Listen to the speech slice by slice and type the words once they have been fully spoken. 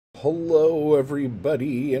Hello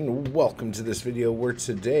everybody and welcome to this video where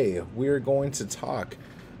today we're going to talk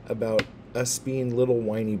about us being little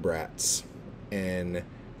whiny brats, and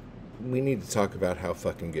we need to talk about how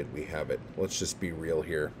fucking good we have it. Let's just be real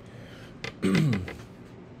here.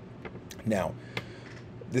 Now,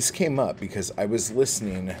 this came up because I was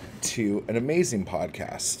listening to an amazing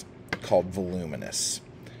podcast called Voluminous,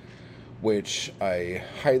 which I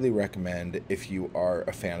highly recommend if you are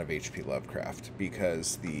a fan of H.P. Lovecraft,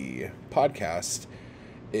 because the podcast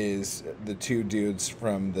is the two dudes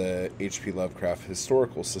from the H.P. Lovecraft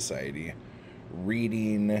Historical Society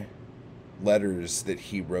reading letters that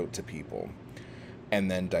he wrote to people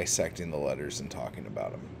and then dissecting the letters and talking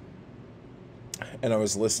about them. And I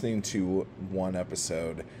was listening to one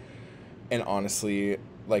episode, and honestly,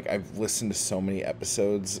 like, I've listened to so many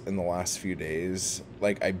episodes in the last few days.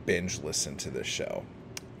 Like, I binge listened to this show.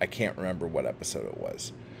 I can't remember what episode it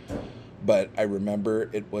was, but I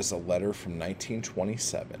remember it was a letter from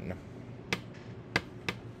 1927,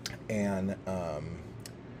 and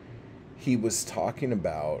he was talking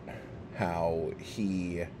about how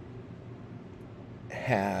he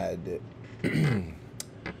had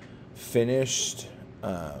finished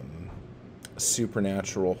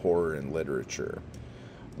supernatural horror in literature,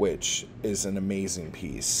 which is an amazing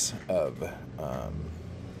piece of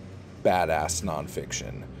badass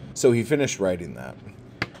nonfiction. So he finished writing that,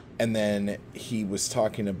 and then he was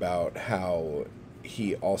talking about how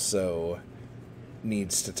he also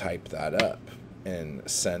needs to type that up and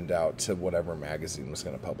send out to whatever magazine was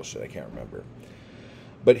going to publish it. I can't remember.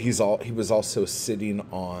 But he was also sitting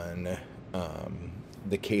on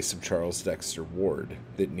the case of Charles Dexter Ward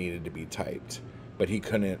that needed to be typed, but he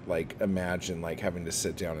couldn't imagine having to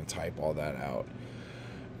sit down and type all that out.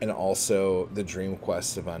 And also the Dream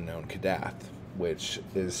Quest of Unknown Kadath, which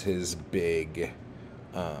is his big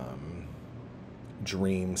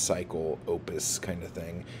dream cycle opus kind of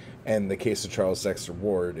thing. And the case of Charles Dexter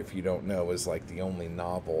Ward, if you don't know, is the only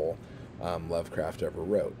novel Lovecraft ever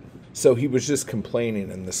wrote. So he was just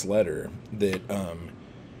complaining in this letter that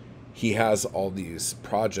he has all these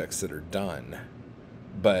projects that are done,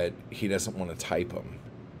 but he doesn't want to type them,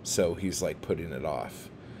 so he's putting it off.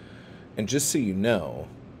 And just so you know,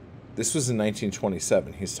 this was in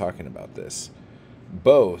 1927 he's talking about this.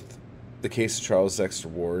 Both the case of Charles Dexter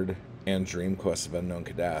Ward and Dream Quest of Unknown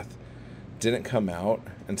Kadath didn't come out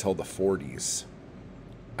until the 40s,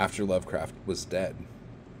 after Lovecraft was dead.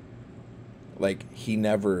 He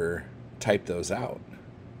never typed those out,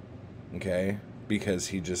 okay? Because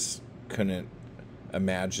he just couldn't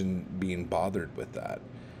imagine being bothered with that.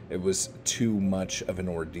 It was too much of an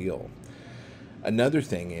ordeal. Another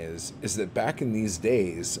thing is that back in these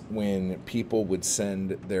days, when people would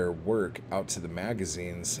send their work out to the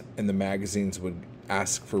magazines and the magazines would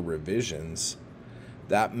ask for revisions,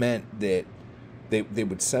 that meant that they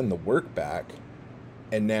would send the work back,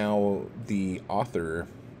 and now the author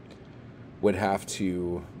would have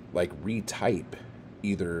to retype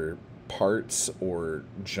either parts or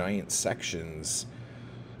giant sections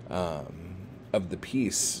of the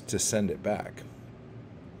piece to send it back.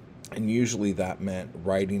 And usually that meant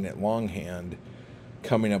writing it longhand,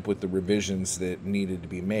 coming up with the revisions that needed to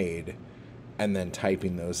be made, and then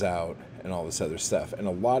typing those out and all this other stuff. And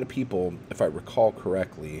a lot of people, if I recall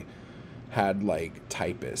correctly, had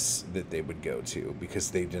typists that they would go to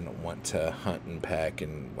because they didn't want to hunt and peck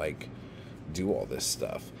and do all this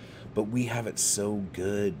stuff. But we have it so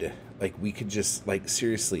good. We could just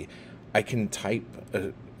seriously, I can type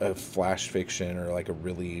a flash fiction or a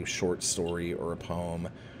really short story or a poem,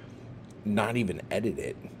 not even edit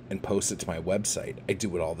it, and post it to my website. I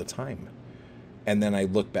do it all the time. And then I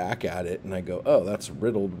look back at it and I go, oh, that's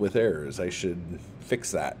riddled with errors. I should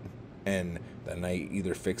fix that. And then I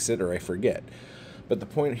either fix it or I forget. But the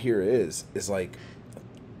point here is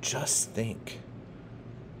just think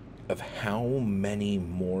of how many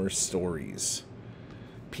more stories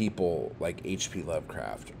people like H.P.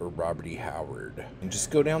 Lovecraft or Robert E. Howard, and just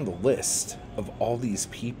go down the list of all these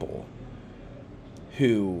people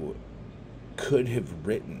who could have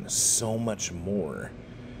written so much more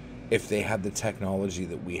if they had the technology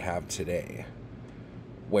that we have today,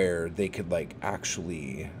 where they could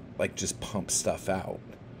actually just pump stuff out.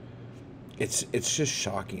 It's just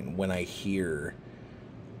shocking when I hear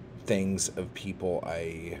things of people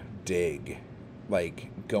I dig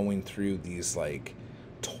going through these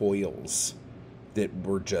toils that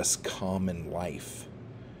were just common life,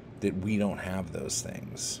 that we don't have those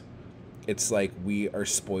things. It's we are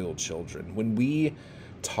spoiled children. When we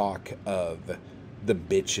talk of the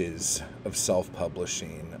bitches of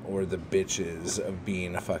self-publishing or the bitches of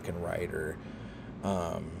being a fucking writer,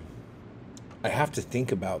 I have to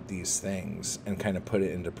think about these things and kind of put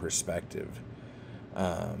it into perspective.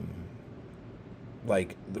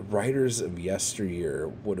 Like, the writers of yesteryear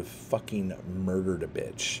would have fucking murdered a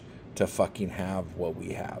bitch to fucking have what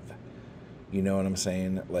we have. You know what I'm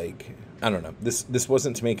saying? Like, I don't know. This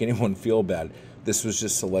wasn't to make anyone feel bad. This was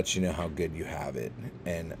just to let you know how good you have it,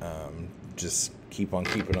 and just keep on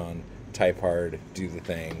keeping on. Type hard, do the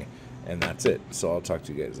thing, and that's it. So I'll talk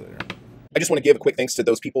to you guys later. I just want to give a quick thanks to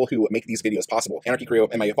those people who make these videos possible. Anarchy Crew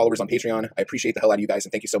and my followers on Patreon. I appreciate the hell out of you guys,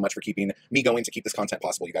 and thank you so much for keeping me going to keep this content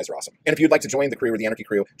possible. You guys are awesome. And if you'd like to join the crew or the Anarchy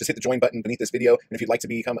Crew, just hit the join button beneath this video. And if you'd like to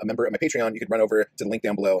become a member of my Patreon, you could run over to the link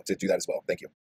down below to do that as well. Thank you.